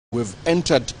We've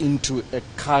entered into a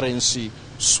currency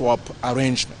swap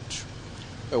arrangement.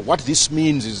 What this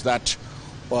means is that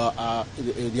there are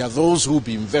those who will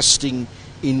be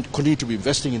continue to be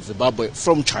investing in Zimbabwe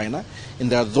from China, and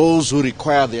there are those who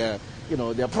require their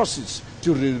proceeds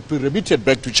to be remitted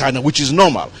back to China, which is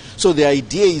normal. So the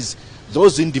idea is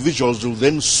those individuals will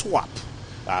then swap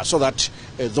so that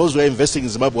those who are investing in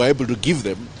Zimbabwe are able to give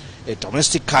them a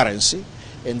domestic currency,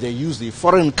 and they use the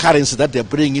foreign currency that they're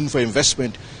bringing in for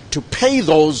investment to pay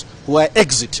those who are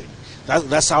exiting.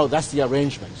 That's the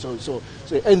arrangement.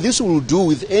 And this will do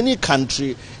with any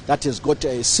country that has got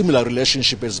a similar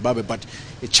relationship as Zimbabwe, but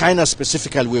China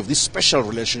specifically, we have this special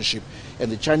relationship, and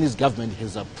the Chinese government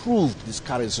has approved this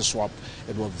currency swap,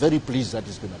 and we're very pleased that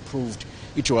it's been approved.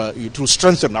 It will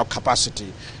strengthen our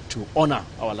capacity to honor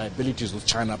our liabilities with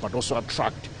China, but also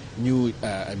attract new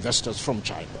investors from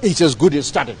China. It's as good as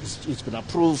started. It's been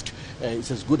approved. It's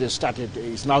as good as started.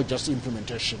 It's now just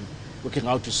implementation, looking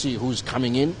out to see who's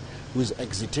coming in, who's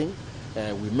exiting.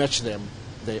 We match them,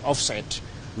 they offset,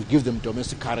 we give them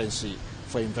domestic currency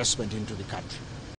for investment into the country.